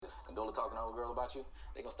Condola talking to old girl about you.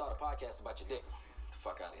 They gonna start a podcast about your dick. Get the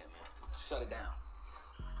fuck out of here, man. Shut it down.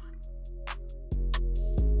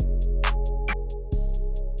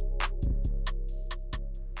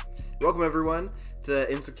 Welcome everyone to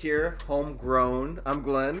Insecure Homegrown. I'm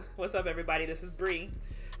Glenn. What's up, everybody? This is Bree.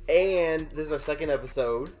 And this is our second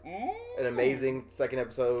episode. An amazing second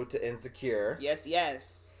episode to Insecure.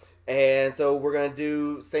 Yes. And so we're going to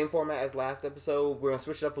do same format as last episode. We're going to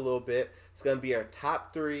switch it up a little bit. It's going to be our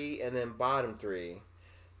top 3 and then bottom 3.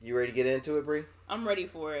 You ready to get into it, Bree? I'm ready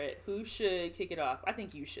for it. Who should kick it off? I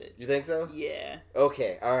think you should. You think so? Yeah.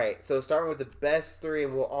 Okay, all right. So starting with the best 3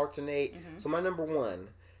 and we'll alternate. So my number 1,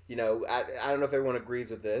 I don't know if everyone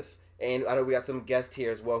agrees with this. And I know we got some guests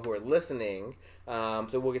here as well who are listening.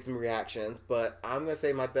 So we'll get some reactions. But I'm going to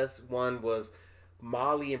say my best one was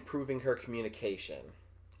Molly improving her communication.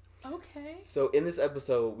 Okay. So in this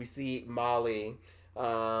episode, we see Molly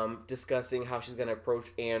discussing how she's going to approach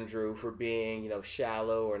Andrew for being,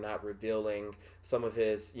 shallow or not revealing some of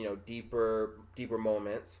his, deeper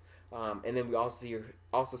moments. And then we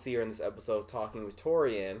also see her in this episode talking with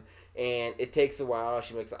Torian. And it takes a while.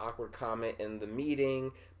 She makes an awkward comment in the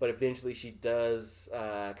meeting, but eventually she does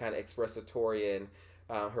kind of express to Torian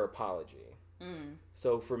her apology.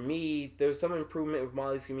 So for me, there's some improvement with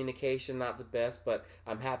Molly's communication, not the best, but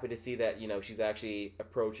I'm happy to see that, she's actually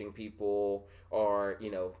approaching people or,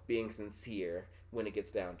 being sincere when it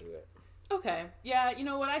gets down to it. Okay. Yeah, you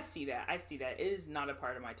know what? I see that. It is not a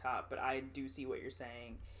part of my top, but I do see what you're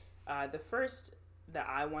saying. The first that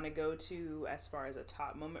I want to go to as far as a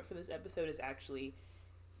top moment for this episode is actually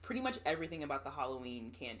pretty much everything about the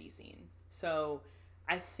Halloween candy scene. So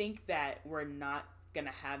I think that we're not gonna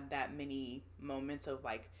have that many moments of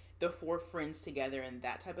like the 4 friends together in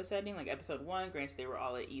that type of setting. Like episode 1, granted they were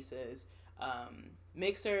all at Issa's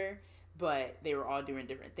mixer, but they were all doing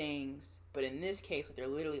different things. But in this case, like they're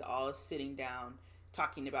literally all sitting down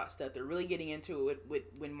talking about stuff. They're really getting into it with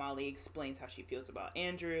when Molly explains how she feels about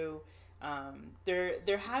Andrew.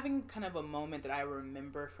 They're having kind of a moment that I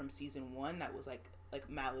remember from season 1 that was like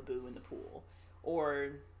Malibu in the pool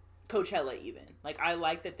or Coachella even. Like I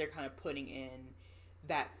like that they're kind of putting in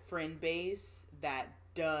that friend base that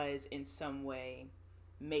does in some way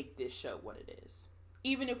make this show what it is.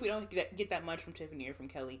 Even if we don't get that much from Tiffany or from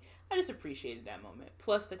Kelly, I just appreciated that moment.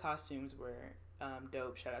 Plus the costumes were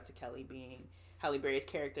dope. Shout out to Kelly being Halle Berry's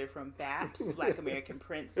character from BAPS, Black American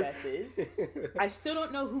Princesses. I still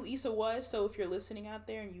don't know who Issa was, so if you're listening out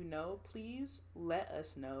there and you know, please let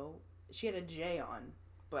us know. She had a J on,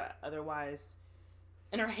 but otherwise...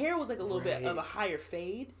 And her hair was like a little bit of a higher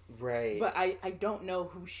fade. Right. But I don't know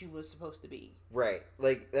who she was supposed to be. Right.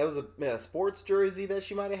 Like, that was a sports jersey that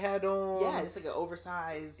she might have had on. Yeah, just like an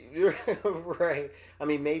oversized. Right. I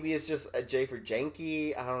mean, maybe it's just a J for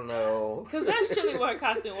janky. I don't know. Because that's really what her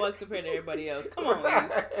costume was compared to everybody else. Come on,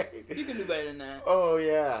 Reese. You can do better than that. Oh,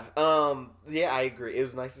 yeah. Yeah, I agree. It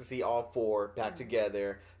was nice to see all 4 back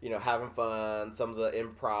together, having fun. Some of the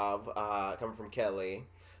improv coming from Kelly.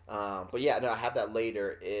 But yeah, no, I have that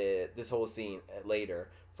later. This whole scene later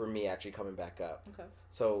for me actually coming back up. Okay.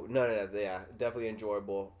 So no, yeah, definitely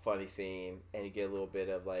enjoyable, funny scene, and you get a little bit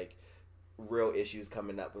of like real issues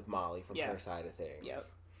coming up with Molly from her side of things. Yep.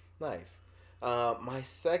 Nice. My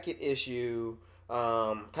second issue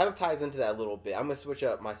kind of ties into that a little bit. I'm gonna switch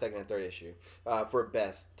up my second and third issue for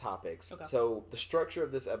best topics. Okay. So the structure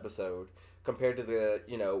of this episode compared to the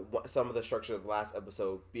some of the structure of the last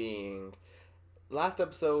episode being. Last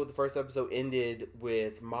episode, the first episode ended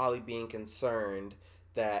with Molly being concerned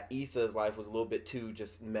that Issa's life was a little bit too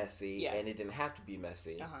just messy, and it didn't have to be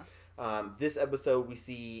messy. This episode, we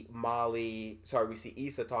see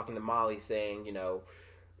Issa talking to Molly saying,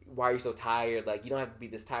 why are you so tired? Like, you don't have to be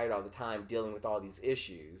this tired all the time dealing with all these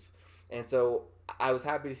issues. And so I was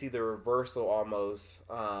happy to see the reversal almost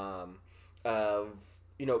of,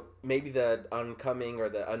 maybe the uncoming or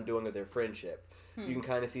the undoing of their friendship. You can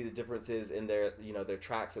kind of see the differences in their, their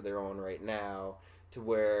tracks that they're on right now to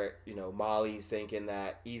where, Molly's thinking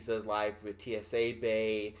that Issa's life with TSA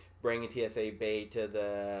Bay, bringing TSA Bay to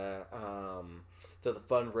the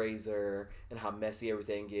fundraiser and how messy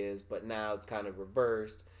everything is, but now it's kind of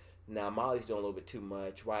reversed. Now Molly's doing a little bit too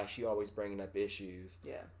much. Why is she always bringing up issues?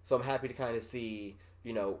 Yeah. So I'm happy to kind of see,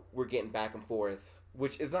 we're getting back and forth.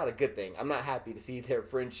 Which is not a good thing. I'm not happy to see their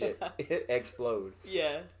friendship explode.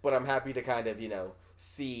 Yeah. But I'm happy to kind of,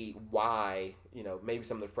 see why, maybe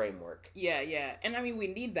some of the framework. Yeah. And I mean, we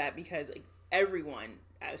need that because like, everyone,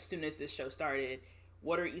 as soon as this show started,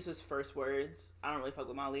 what are Issa's first words? I don't really fuck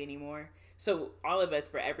with Molly anymore. So all of us,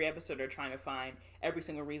 for every episode, are trying to find every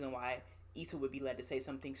single reason why Issa would be led to say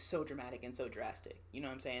something so dramatic and so drastic. You know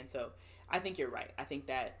what I'm saying? So I think you're right. I think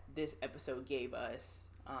that this episode gave us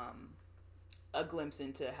a glimpse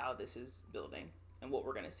into how this is building and what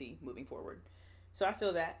we're going to see moving forward. So I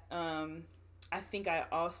feel that. I think I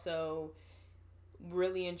also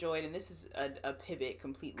really enjoyed, and this is a pivot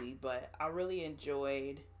completely, but I really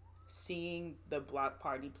enjoyed seeing the block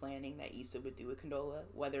party planning that Issa would do with Condola,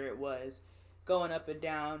 whether it was going up and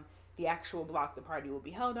down the actual block the party will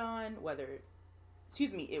be held on, whether,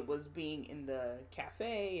 it was being in the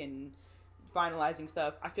cafe and finalizing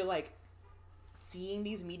stuff. I feel like seeing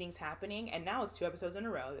these meetings happening, and now it's 2 episodes in a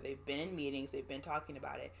row that they've been in meetings, they've been talking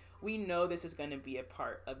about it. We know this is going to be a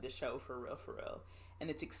part of the show for real. And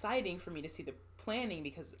it's exciting for me to see the planning,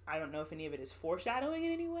 because I don't know if any of it is foreshadowing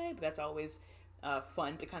in any way, but that's always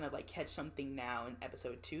fun to kind of like catch something now in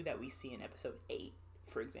episode 2 that we see in episode 8,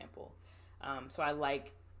 for example. So I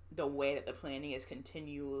like the way that the planning is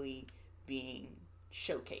continually being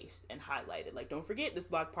showcased and highlighted. Like, don't forget, this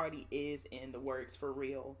block party is in the works for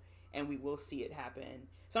real, and we will see it happen.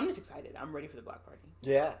 So I'm just excited. I'm ready for the block party.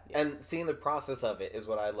 Yeah. And seeing the process of it is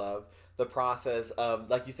what I love. The process of,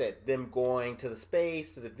 like you said, them going to the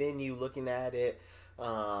space, to the venue, looking at it.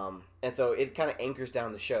 And so it kind of anchors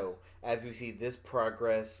down the show. As we see this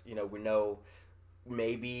progress, we know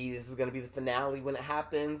maybe this is going to be the finale when it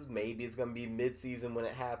happens. Maybe it's going to be mid-season when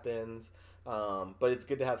it happens. But it's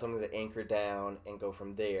good to have something to anchor down and go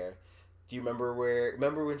from there. Do you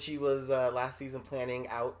remember when she was last season planning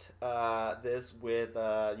out this with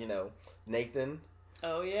Nathan?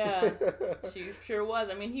 Oh yeah, she sure was.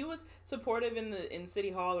 I mean, he was supportive in City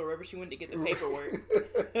Hall or wherever she went to get the paperwork.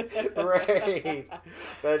 Right,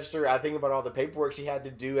 that's true. I think about all the paperwork she had to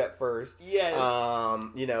do at first. Yes.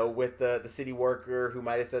 With the city worker who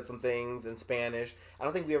might have said some things in Spanish. I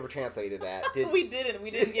don't think we ever translated that. We didn't. We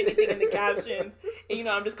didn't get anything in the captions. And,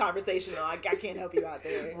 I'm just conversational. I can't help you out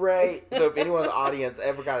there. Right. So if anyone in the audience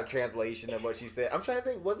ever got a translation of what she said, I'm trying to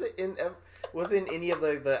think. Was it in any of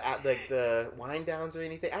the wind downs or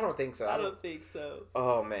anything? I don't think so. I don't think so.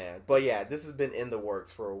 Oh man. But yeah, this has been in the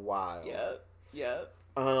works for a while. Yep.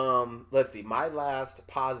 Let's see. My last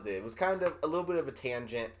positive was kind of a little bit of a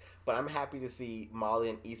tangent, but I'm happy to see Molly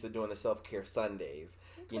and Issa doing the self-care Sundays.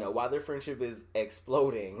 Okay. While their friendship is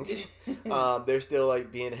exploding, they're still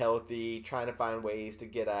like being healthy, trying to find ways to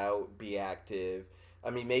get out, be active. I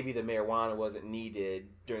mean, maybe the marijuana wasn't needed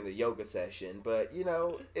during the yoga session, but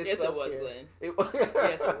it's yes, self-care. It was, Lynn.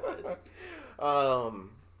 Yes, it was.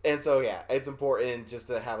 And so yeah, it's important just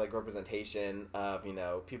to have like representation of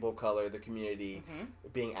people of color, the community,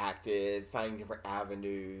 being active, finding different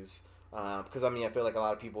avenues. Because I feel like a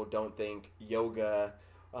lot of people don't think yoga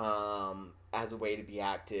as a way to be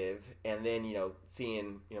active, and then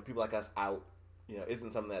seeing people like us out,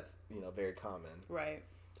 isn't something that's very common. Right.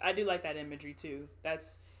 I do like that imagery too.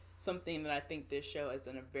 That's something that I think this show has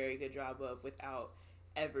done a very good job of without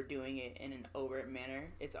ever doing it in an overt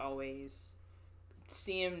manner. It's always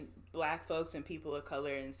seeing Black folks and people of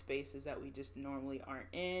color in spaces that we just normally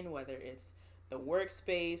aren't in, whether it's the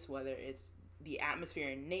workspace, whether it's the atmosphere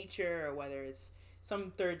in nature, or whether it's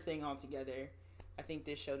some third thing altogether. I think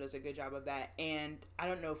this show does a good job of that. And I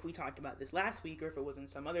don't know if we talked about this last week or if it was in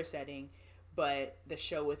some other setting, but the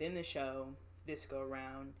show within the show, this go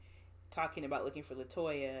around, talking about Looking for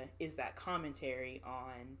LaToya, is that commentary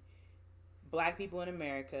on Black people in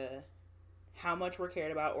America, how much we're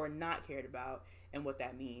cared about or not cared about, and what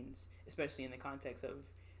that means, especially in the context of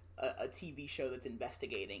a TV show that's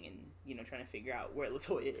investigating and trying to figure out where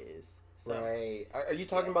LaToya is. So, right. Are you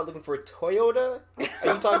talking about looking for a Toyota?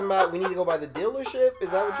 Are you talking about we need to go by the dealership? Is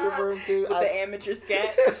that what you're referring to? With the amateur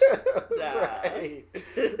sketch? Right.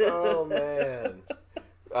 Oh man.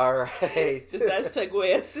 All right. Does that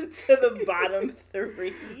segue us into the bottom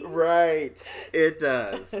 3? Right. It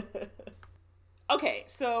does. Okay,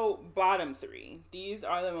 so bottom 3. These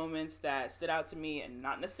are the moments that stood out to me, and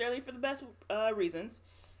not necessarily for the best reasons.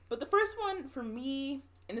 But the first one for me,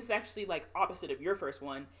 and this is actually like opposite of your first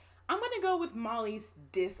one, I'm going to go with Molly's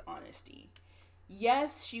dishonesty.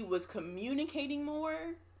 Yes, she was communicating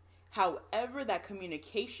more. However, that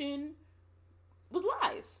communication was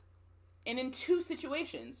lies. And in 2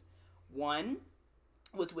 situations. One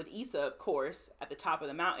was with Issa, of course, at the top of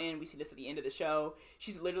the mountain. We see this at the end of the show.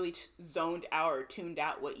 She's literally zoned out or tuned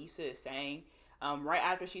out what Issa is saying. Right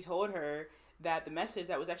after she told her that the message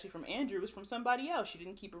that was actually from Andrew was from somebody else. She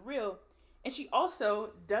didn't keep it real. And she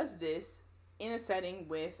also does this in a setting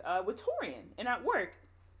with Torian and at work.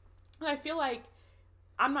 And I feel like,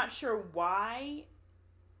 I'm not sure why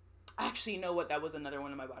Actually, you know what? That was another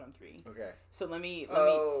one of my bottom 3. Okay. So let me.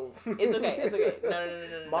 Oh. It's okay. It's okay.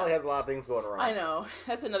 No. Molly has a lot of things going around. I know.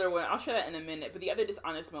 That's another one. I'll share that in a minute. But the other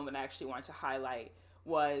dishonest moment I actually wanted to highlight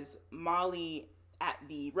was Molly at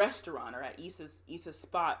the restaurant or at Issa's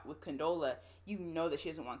spot with Condola. You know that she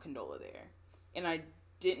doesn't want Condola there. And I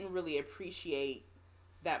didn't really appreciate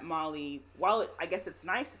that Molly, while I guess it's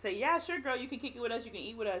nice to say, yeah, sure, girl, you can kick it with us, you can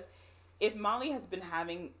eat with us. If Molly has been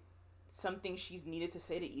having something she's needed to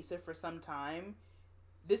say to Issa for some time,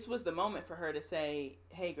 this was the moment for her to say,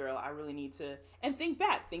 hey, girl, I really need to... And think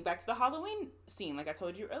back to the Halloween scene, like I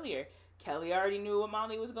told you earlier. Kelly already knew what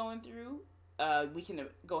Molly was going through. We can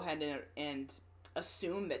go ahead and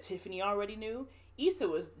assume that Tiffany already knew. Issa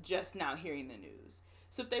was just now hearing the news.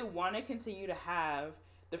 So if they want to continue to have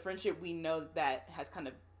the friendship we know that has kind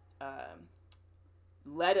of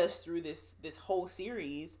led us through this whole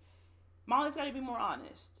series, Molly's got to be more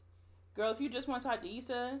honest. Girl, if you just want to talk to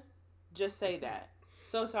Issa, just say that.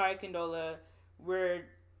 So sorry, Condola. We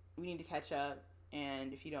need to catch up,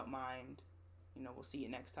 and if you don't mind, we'll see you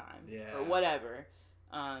next time. Yeah. Or whatever.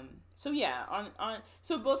 So yeah,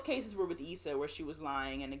 so both cases were with Issa where she was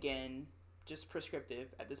lying, and again, just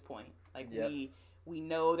prescriptive at this point. Like, yep. we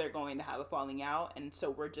know they're going to have a falling out, and so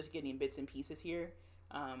we're just getting bits and pieces here.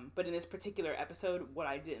 But in this particular episode, what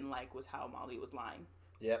I didn't like was how Molly was lying.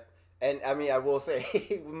 Yep. And I mean, I will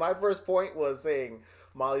say, my first point was saying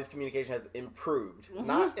Molly's communication has improved.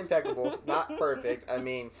 Not impeccable, not perfect. I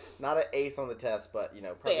mean, not an ace on the test, but,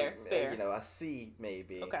 probably, fair. A C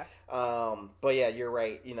maybe. Okay. But yeah, you're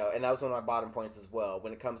right. And that was one of my bottom points as well.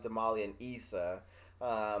 When it comes to Molly and Issa,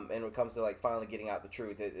 and when it comes to, like, finally getting out the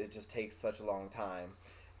truth, it just takes such a long time.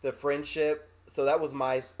 The friendship, so that was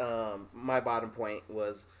my bottom point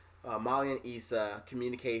was Molly and Issa,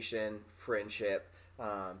 communication, friendship.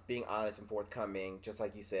 Being honest and forthcoming, just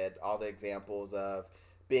like you said, all the examples of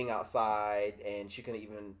being outside, and she couldn't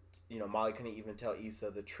even, Molly couldn't even tell Issa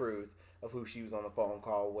the truth of who she was on the phone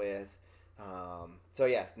call with. So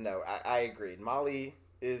yeah, no, I agreed. Molly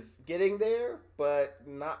is getting there, but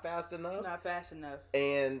not fast enough. Not fast enough.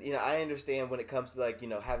 And, I understand when it comes to, like,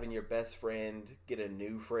 having your best friend get a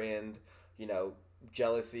new friend,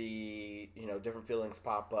 jealousy, different feelings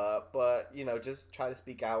pop up, but, just try to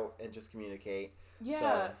speak out and just communicate. Yeah,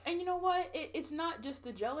 so. And you know what? It's not just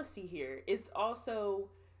the jealousy here. It's also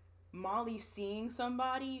Molly seeing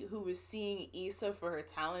somebody who is seeing Issa for her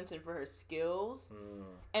talents and for her skills.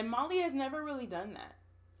 And Molly has never really done that.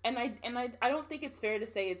 And I don't think it's fair to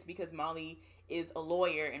say it's because Molly is a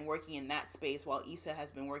lawyer and working in that space while Issa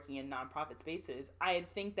has been working in nonprofit spaces. I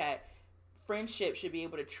think that friendship should be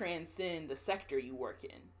able to transcend the sector you work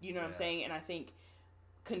in. You know what I'm saying? And I think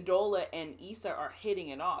Condola and Issa are hitting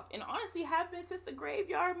it off, and honestly have been since the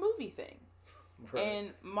Graveyard movie thing. Right.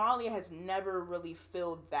 And Molly has never really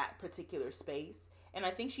filled that particular space, and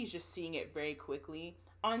I think she's just seeing it very quickly,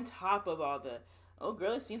 on top of all the, oh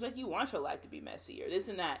girl, it seems like you want your life to be messy, or this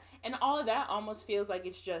and that, and all of that almost feels like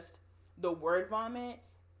it's just the word vomit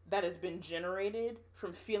that has been generated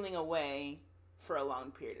from feeling away for a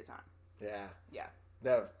long period of time. Yeah.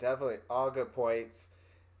 No, definitely all good points.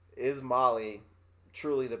 Is Molly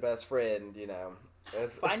truly the best friend,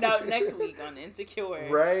 Find out next week on Insecure.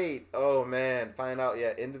 Right. Oh man, find out.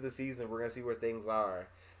 Yeah, end of the season, we're gonna see where things are.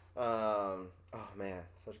 Oh man,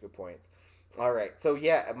 such good points. All right, so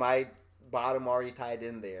yeah, my bottom already tied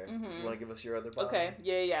in there. You want to give us your other bottom? Okay.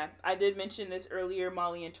 Yeah. I did mention this earlier.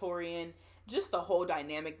 Molly and Torian. Just the whole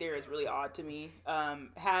dynamic there is really odd to me.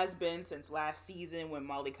 Has been since last season when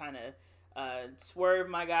Molly kind of swerved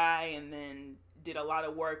my guy and then did a lot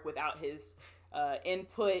of work without his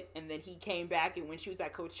input, and then he came back, and when she was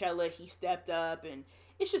at Coachella, he stepped up, and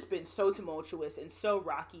it's just been so tumultuous and so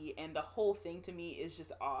rocky, and the whole thing to me is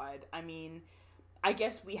just odd. I mean, I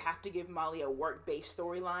guess we have to give Molly a work-based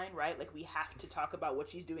storyline, right? Like, we have to talk about what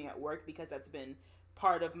she's doing at work because that's been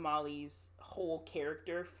part of Molly's whole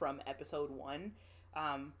character from episode 1.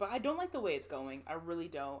 But I don't like the way it's going. I really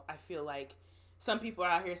don't. I feel like some people are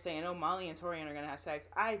out here saying, oh, Molly and Torian are going to have sex.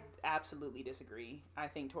 I absolutely disagree. I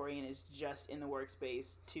think Torian is just in the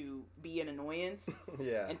workspace to be an annoyance.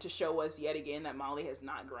 And to show us yet again that Molly has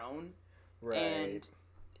not grown. Right. And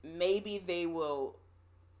maybe they will,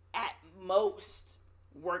 at most,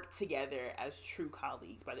 work together as true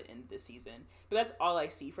colleagues by the end of the season. But that's all I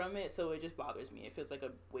see from it, so it just bothers me. It feels like a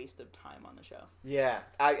waste of time on the show. Yeah,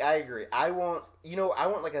 I agree. I want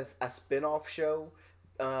like a spin-off show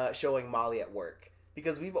showing Molly at work,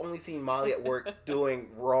 because we've only seen Molly at work doing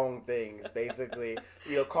wrong things, basically.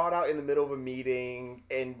 You know, caught out in the middle of a meeting,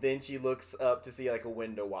 and then she looks up to see like a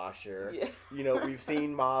window washer. Yeah. You know, we've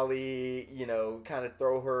seen Molly, you know, kind of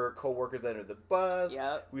throw her coworkers under the bus.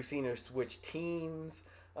 Yep. We've seen her switch teams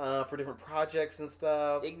for different projects and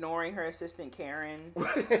stuff. Ignoring her assistant Karen.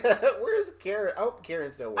 Where's Karen? I hope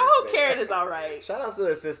Karen still works. I hope Karen is all right. Shout out to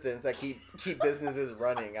the assistants that keep businesses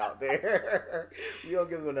running out there. You don't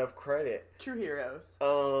give them enough credit. True heroes.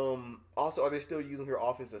 Also, are they still using her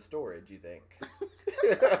office as storage, you think?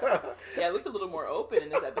 Yeah, it looked a little more open in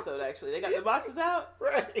this episode, actually. They got the boxes out.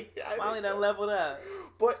 Right. Molly done leveled up.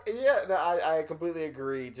 But yeah, no, I completely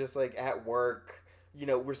agree. Just like at work, you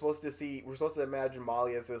know, we're supposed to imagine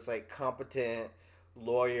Molly as this like competent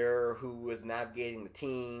lawyer who is navigating the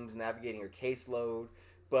teams, navigating her caseload.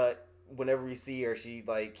 But whenever we see her, she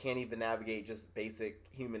like can't even navigate just basic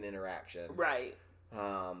human interaction. Right.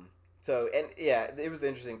 So, and yeah, it was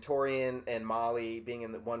interesting. Torian and Molly being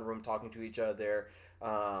in the one room talking to each other.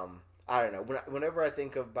 I don't know. Whenever I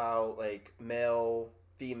think about like male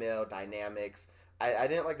female dynamics, I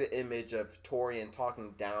didn't like the image of Torian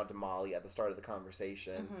talking down to Molly at the start of the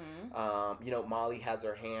conversation. Mm-hmm. You know, Molly has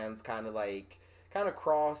her hands kind of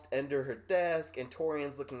crossed under her desk, and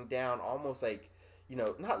Torian's looking down, almost like, you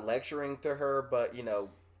know, not lecturing to her, but, you know,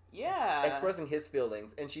 yeah, expressing his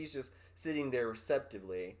feelings, and she's just sitting there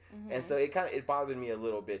receptively. Mm-hmm. And so it bothered me a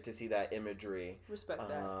little bit to see that imagery. Respect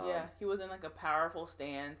that. Yeah, he was in like a powerful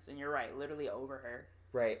stance, and you're right, literally over her.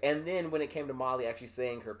 Right. And then when it came to Molly actually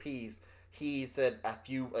saying her piece, he said a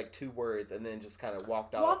few, like 2 words, and then just kind of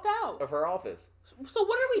walked out of her office. So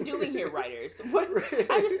what are we doing here, writers? What?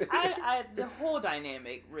 I the whole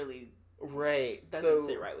dynamic really doesn't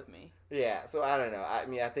sit right with me. Yeah. So I don't know. I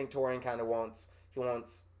mean, I think Torian kind of wants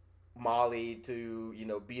Molly to, you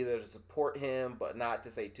know, be there to support him, but not to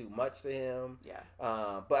say too much to him. Yeah.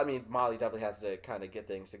 But I mean, Molly definitely has to kind of get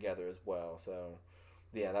things together as well. So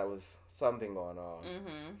yeah, that was something going on.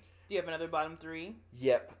 Mm-hmm. Do you have another bottom 3?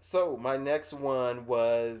 Yep. So my next one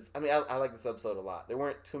was, I mean, I like this episode a lot. There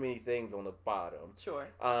weren't too many things on the bottom. Sure.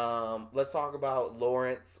 Let's talk about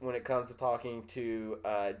Lawrence when it comes to talking to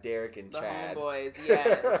Derek and Chad. The homeboys,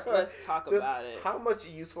 yes. Let's talk Just about it. How much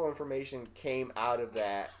useful information came out of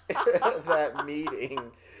that that meeting.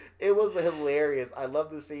 It was hilarious. I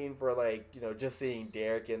love the scene for, like, you know, just seeing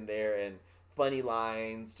Derek in there and funny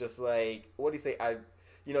lines. Just like, what do you say?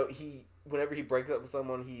 Whenever he breaks up with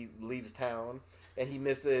someone, he leaves town, and he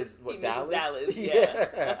misses Dallas.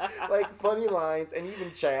 Yeah. Like funny lines, and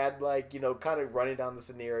even Chad, like, you know, kind of running down the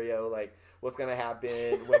scenario, like what's gonna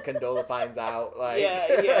happen when Condola finds out. Like,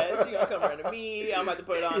 yeah, she gonna come around to me. I'm about to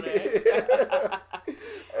put it on her.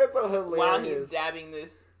 It's so hilarious. While he's dabbing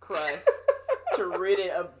this crust to rid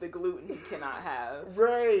it of the gluten he cannot have.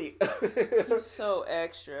 Right. He's so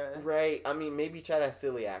extra. Right. I mean, maybe Chad has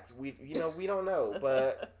celiacs. We don't know,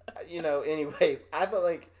 but anyways, I felt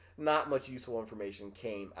like not much useful information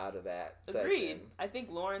came out of that Agreed. session. I think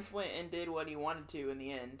Lawrence went and did what he wanted to in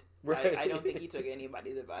the end. Right. I don't think he took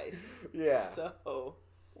anybody's advice. Yeah. So.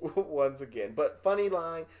 Once again. But funny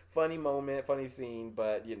line, funny moment, funny scene,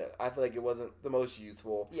 but, I feel like it wasn't the most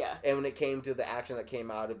useful. Yeah. And when it came to the action that came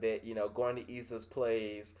out of it, going to Issa's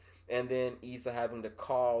place, and then Issa having to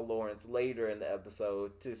call Lawrence later in the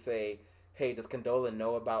episode to say, hey, does Condola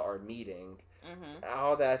know about our meeting? Mm-hmm.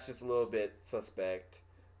 All that's just a little bit suspect.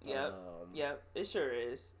 Yep, it sure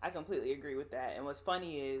is. I completely agree with that. And what's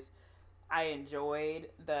funny is I enjoyed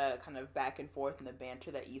the kind of back and forth and the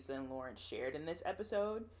banter that Issa and Lawrence shared in this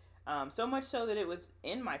episode. So much so that it was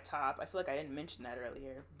in my top. I feel like I didn't mention that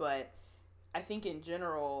earlier. But I think in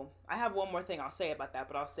general, I have one more thing I'll say about that,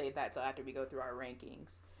 but I'll save that till after we go through our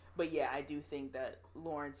rankings. But yeah, I do think that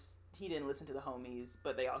Lawrence, he didn't listen to the homies,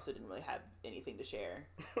 but they also didn't really have anything to share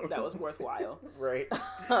that was worthwhile. Right.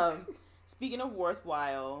 Speaking of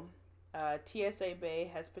worthwhile, TSA Bay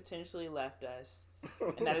has potentially left us.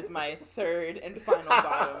 And that is my third and final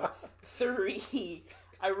bottom 3.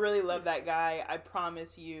 I really love that guy. I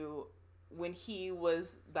promise you, when he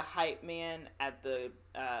was the hype man at the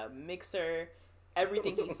mixer,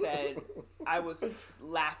 everything he said, I was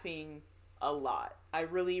laughing a lot. I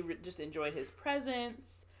really just enjoyed his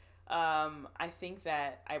presence. I think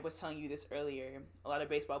that I was telling you this earlier. A lot of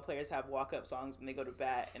baseball players have walk-up songs when they go to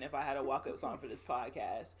bat. And if I had a walk-up song for this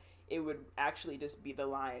podcast, it would actually just be the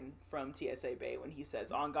line from TSA Bay when he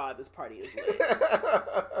says, "On God, this party is lit."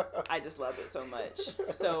 I just love it so much.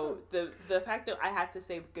 So the fact that I had to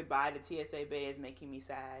say goodbye to TSA Bay is making me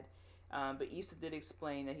sad. But Issa did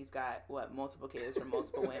explain that he's got multiple kids from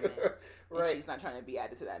multiple women, Right. and she's not trying to be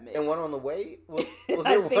added to that mix. And one on the way? Was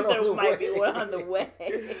I there think one on there the might way? be one on the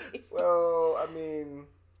way. So, I mean,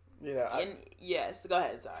 you know. And yes, go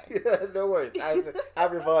ahead. Sorry. No worries.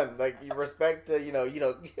 Have your fun. Like, you respect, have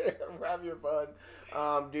your fun.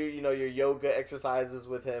 Do, your yoga exercises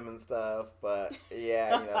with him and stuff. But,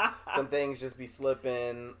 yeah, some things just be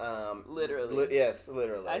slipping. Literally. Yes,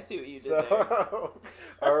 literally. I see what you did there.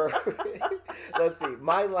 All right. Let's see.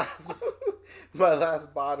 My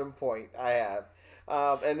last bottom point I have.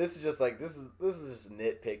 And this is just this is just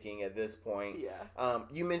nitpicking at this point. Yeah.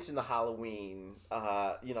 You mentioned the Halloween,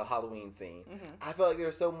 Halloween scene. Mm-hmm. I feel like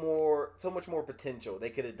there's so much more potential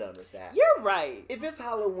they could have done with that. You're right. If it's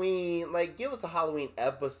Halloween, give us a Halloween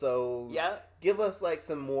episode. Yeah. Give us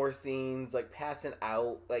some more scenes, passing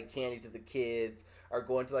out candy to the kids, or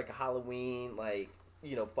going to a Halloween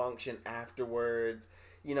function afterwards.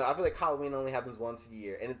 I feel like Halloween only happens once a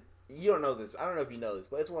year, and you don't know this. I don't know if you know this,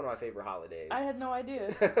 but it's one of my favorite holidays. I had no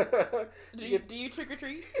idea. Do you trick or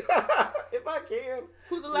treat? If I can.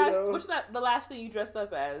 Who's the last? What's the last thing you dressed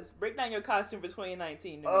up as? Break down your costume for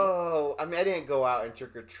 2019. Oh, I mean, I didn't go out and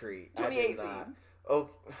trick or treat. 2018.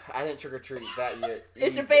 Oh, I didn't trick or treat that year.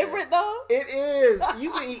 It's your favorite though. It is.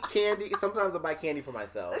 You can eat candy. Sometimes I buy candy for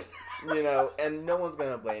myself, and no one's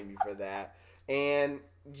gonna blame me for that. And.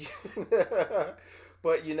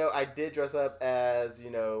 But, I did dress up as,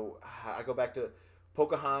 I go back to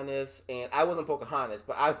Pocahontas, and I wasn't Pocahontas,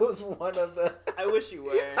 but I was one of the... I wish you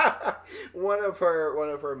were. one of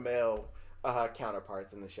her male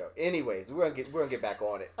counterparts in the show. Anyways, we're gonna get back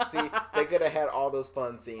on it. See, they could have had all those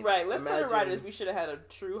fun scenes. Right, let's tell the writers we should have had a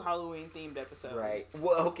true Halloween-themed episode. Right.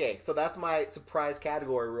 Well, okay, so that's my surprise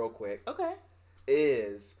category real quick. Okay.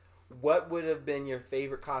 Is, what would have been your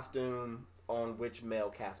favorite costume on which male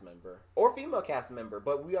cast member or female cast member,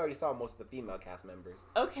 but we already saw most of the female cast members.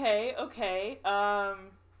 Okay. I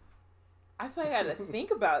feel like I gotta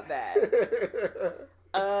think about that.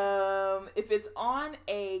 If it's on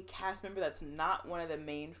a cast member that's not one of the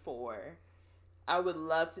main four, I would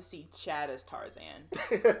love to see Chad as Tarzan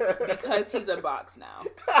because he's a box now,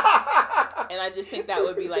 and I just think that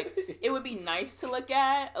would be it would be nice to look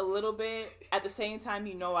at a little bit. At the same time,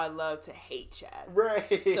 I love to hate Chad,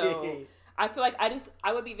 right? So I feel like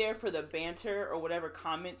I would be there for the banter or whatever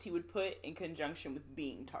comments he would put in conjunction with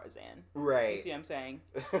being Tarzan. Right. You see what I'm saying?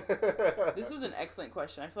 This is an excellent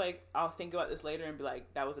question. I feel like I'll think about this later and be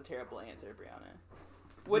like, that was a terrible answer, Brianna.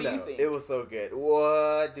 What do you think? It was so good.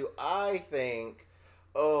 What do I think?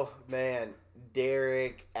 Oh, man.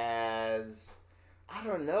 Derek as... I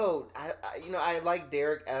don't know. I like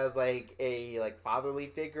Derek as a fatherly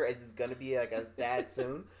figure, as he's gonna be his dad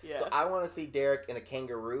soon. Yeah. So I want to see Derek in a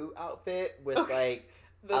kangaroo outfit with the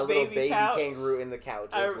a little baby couch. kangaroo in the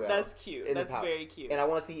couch as well. That's cute. That's very cute. And I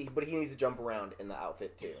want to see, but he needs to jump around in the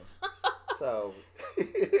outfit too. So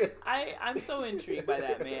I'm so intrigued by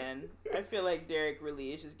that, man. I feel like Derek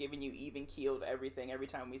really is just giving you even keeled everything every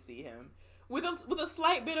time we see him. With a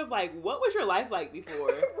slight bit of what was your life like before?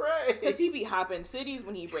 Right. Because he be hopping cities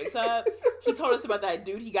when he breaks up. He told us about that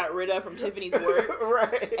dude he got rid of from Tiffany's work.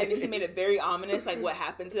 Right. And then he made it very ominous, what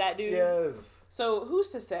happened to that dude. Yes. So who's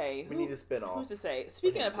to say? We need a spin-off. Who's to say?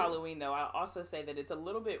 Speaking of Halloween, though, I'll also say that it's a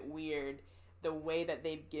little bit weird the way that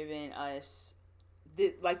they've given us...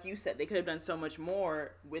 like you said, they could have done so much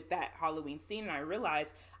more with that Halloween scene. And I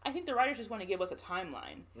realize, I think the writers just want to give us a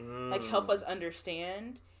timeline. Help us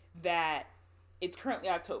understand that it's currently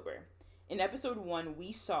October. In episode 1,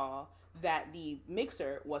 we saw that the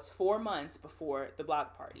mixer was 4 months before the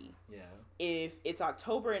block party. Yeah. If it's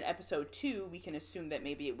October in episode 2, we can assume that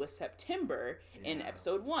maybe it was September in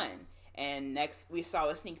episode 1. And next, we saw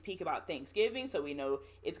a sneak peek about Thanksgiving, so we know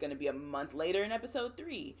it's going to be a month later in episode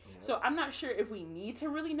 3. Yeah. So I'm not sure if we need to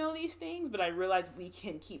really know these things, but I realize we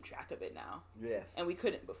can keep track of it now. Yes. And we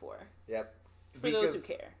couldn't before. Yep. For those who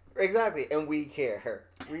care. Exactly, and we care.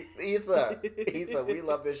 Issa, we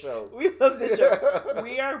love this show. We love this show.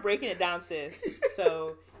 We are breaking it down, sis.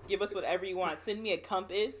 So give us whatever you want. Send me a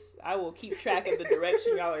compass. I will keep track of the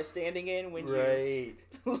direction y'all are standing in when you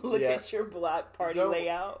look at your block party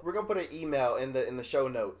layout. We're gonna put an email in the show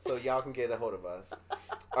notes so y'all can get a hold of us.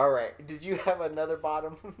 All right. Did you have another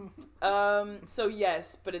bottom? So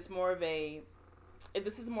yes, but it's more of a.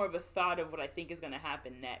 This is more of a thought of what I think is gonna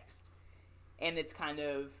happen next. And it's kind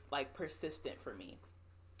of persistent for me.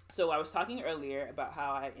 So I was talking earlier about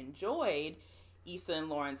how I enjoyed Issa and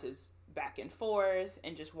Lawrence's back and forth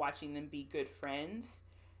and just watching them be good friends.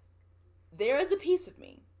 There is a piece of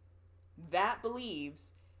me that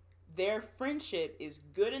believes their friendship is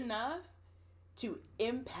good enough to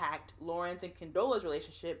impact Lawrence and Condola's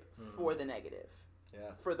relationship for the negative.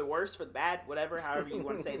 Yeah. For the worse, for the bad, whatever, however you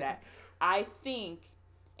want to say that. I think,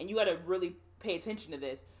 and you got to really pay attention to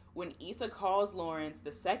this, when Issa calls Lawrence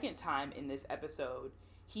the second time in this episode,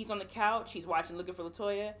 he's on the couch, he's watching Looking for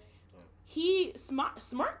LaToya, he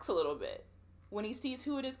smirks a little bit when he sees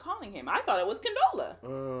who it is calling him. I thought it was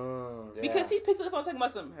Condola. Yeah. Because he picks up the phone talking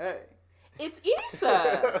about some, hey, it's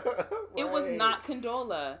Issa. It was not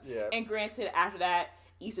Condola. Yeah. And granted, after that,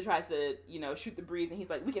 Issa tries to, shoot the breeze, and he's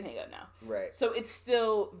like, we can hang up now. Right. So it's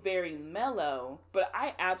still very mellow, but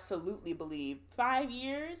I absolutely believe 5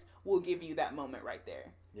 years will give you that moment right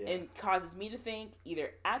there. Yeah. And causes me to think,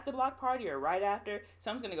 either at the block party or right after,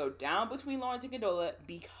 something's going to go down between Lawrence and Condola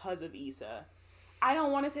because of Issa. I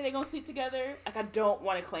don't want to say they're going to sleep together. Like, I don't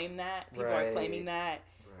want to claim that. People are claiming that.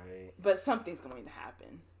 Right. But something's going to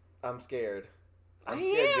happen. I'm scared. I'm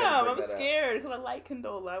scared scared because I like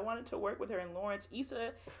Condola. I wanted to work with her and Lawrence.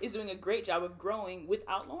 Issa is doing a great job of growing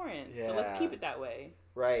without Lawrence. Yeah. So let's keep it that way.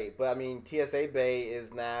 Right. But I mean, TSA Bay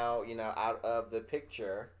is now, out of the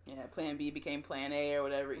picture. Yeah, Plan B became Plan A or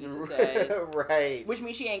whatever Issa said. Right. Which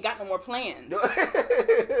means she ain't got no more plans.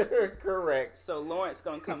 Correct. So Lawrence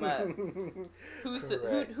gonna come up.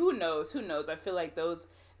 Who knows? Who knows? I feel like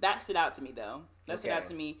that stood out to me though. That stood out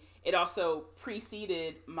to me. It also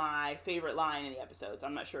preceded my favorite line in the episodes.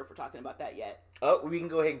 I'm not sure if we're talking about that yet. Oh, we can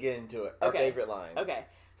go ahead and get into it. Our favorite line. Okay.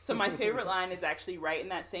 So my favorite line is actually right in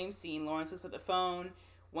that same scene. Lawrence looks at the phone.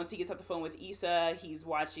 Once he gets off the phone with Issa, he's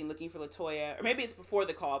watching Looking for LaToya. Or maybe it's before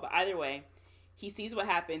the call, but either way, he sees what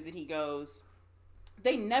happens and he goes,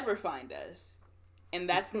 they never find us. And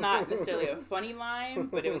that's not necessarily a funny line,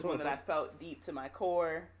 but it was one that I felt deep to my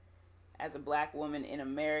core as a black woman in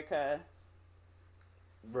America.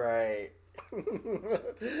 Right.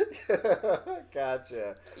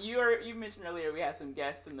 Gotcha. You mentioned earlier we had some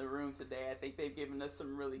guests in the room today. I think they've given us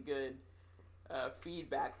some really good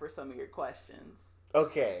feedback for some of your questions.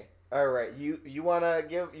 Okay. All right. You wanna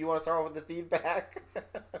start off with the feedback?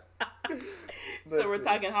 So we're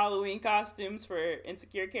talking Halloween costumes for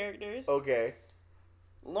insecure characters. Okay.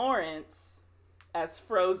 Lawrence as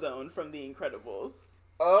Frozone from The Incredibles.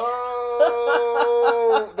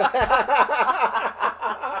 Oh,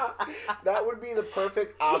 that would be the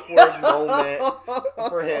perfect awkward moment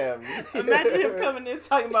for him. Imagine him coming in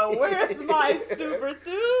talking about, where's my super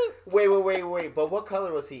suit? Wait. But what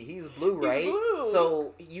color was he? He's blue, right? He's blue.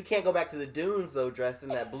 So you can't go back to the dunes, though, dressed in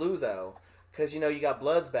that blue, though. Because, you got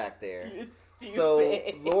Bloods back there. It's stupid. So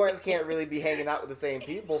Lawrence can't really be hanging out with the same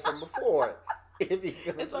people from before.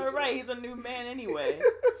 It's alright. He's a new man anyway.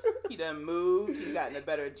 He done moved. He's gotten a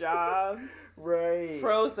better job. Right.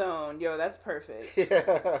 Frozone. Yo, that's perfect.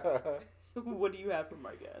 Yeah. What do you have from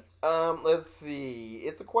our guests? Let's see.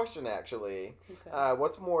 It's a question, actually. Okay.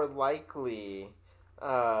 What's more likely?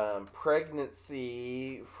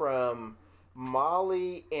 Pregnancy from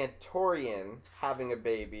Molly and Torian having a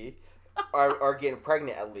baby, or getting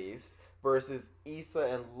pregnant at least, versus Issa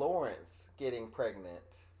and Lawrence getting pregnant.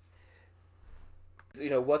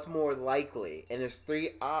 What's more likely? And there's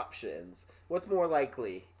 3 options. What's more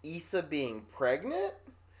likely? Issa being pregnant,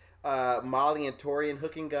 Molly and Torian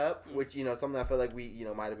hooking up, which, something I feel like we,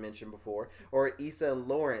 might have mentioned before, or Issa and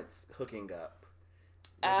Lawrence hooking up.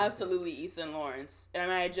 Absolutely Issa and Lawrence. And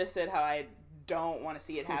I just said how I don't want to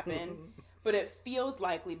see it happen, but it feels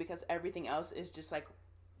likely because everything else is just like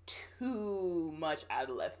too much out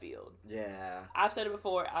of left field. Yeah. I've said it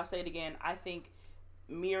before. I'll say it again. I think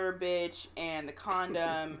Mirror Bitch and the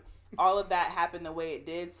condom, all of that happened the way it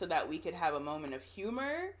did so that we could have a moment of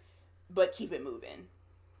humor, but keep it moving.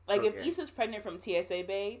 Like, if Issa's pregnant from TSA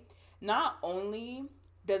Bay, not only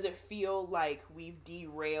does it feel like we've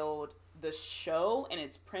derailed the show and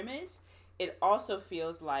its premise, it also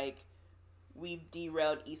feels like we've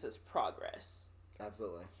derailed Issa's progress.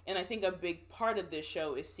 Absolutely. And I think a big part of this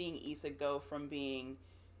show is seeing Issa go from being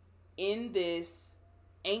in this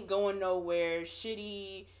ain't going nowhere,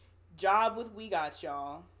 shitty job with We Got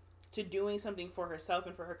Y'all, to doing something for herself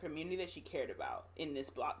and for her community that she cared about in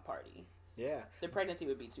this block party. Yeah. The pregnancy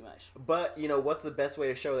would be too much. But, what's the best way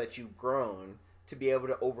to show that you've grown? To be able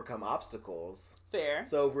to overcome obstacles. Fair.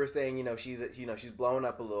 So if we're saying, she's blown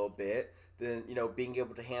up a little bit, then, being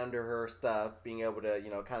able to handle her stuff, being able to,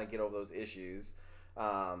 kind of get over those issues,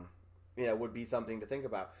 would be something to think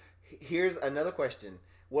about. Here's another question.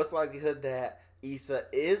 What's the likelihood that Issa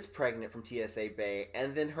is pregnant from TSA Bay,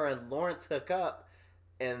 and then her and Lawrence hook up,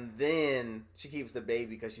 and then she keeps the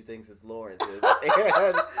baby because she thinks it's Lawrence's,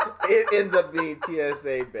 and it ends up being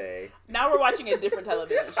TSA Bay. Now we're watching a different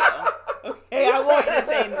television show. Okay, I won't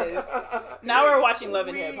entertain this. Now we're watching Love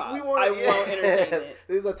and Hip Hop. I won't entertain it.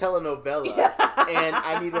 This is a telenovela, and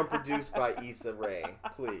I need one produced by Issa Rae,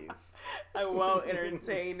 please. I won't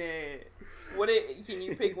entertain it. Can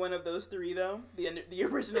you pick one of those three though? The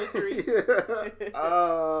original three.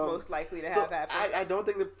 Most likely to have happen. I don't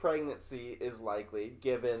think the pregnancy is likely,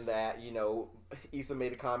 given that Issa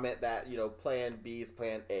made a comment that Plan B is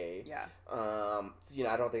Plan A. Yeah. So,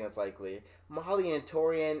 I don't think that's likely. Molly and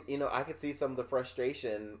Torian, I could see some of the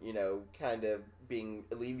frustration, kind of being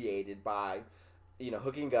alleviated by,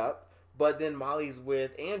 hooking up. But then Molly's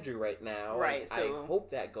with Andrew right now. Right. So I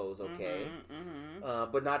hope that goes okay.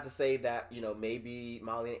 But not to say that, maybe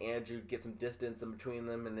Molly and Andrew get some distance in between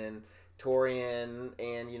them, and then Torian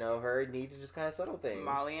and, her need to just kind of settle things.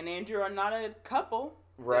 Molly and Andrew are not a couple.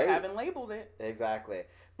 Right. They haven't labeled it. Exactly.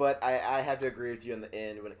 But I have to agree with you in the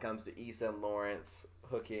end when it comes to Issa and Lawrence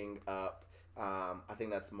hooking up. I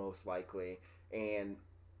think that's most likely. And,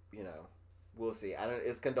 we'll see.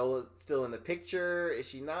 Is Condola still in the picture? Is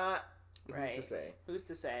she not? Right. Who's to say? Who's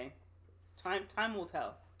to say? Time will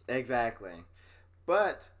tell. Exactly.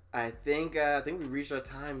 But I think we reached our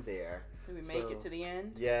time there. Did we make it to the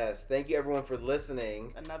end? Yes. Thank you everyone for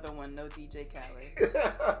listening. Another one, no DJ Khaled.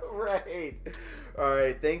 Right. All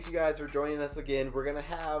right. Thanks you guys for joining us again. We're gonna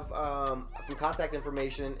have some contact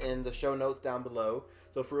information in the show notes down below.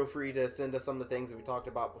 So feel free to send us some of the things that we talked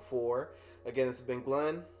about before. Again, this has been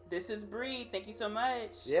Glenn. This is Bree. Thank you so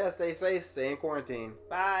much. Yeah. Stay safe. Stay in quarantine.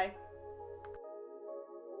 Bye.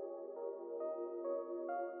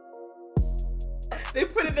 They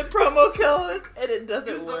put in the promo code and it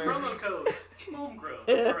doesn't work. Use the promo code HOMEGROWN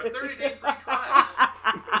for a 30-day free trial.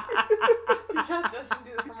 You should just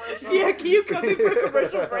do the commercial. Yeah, can you come in for a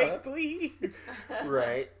commercial break, please?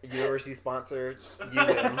 Right. University sponsored.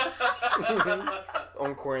 UN.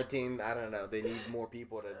 On quarantine. I don't know. They need more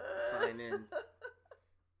people to sign in.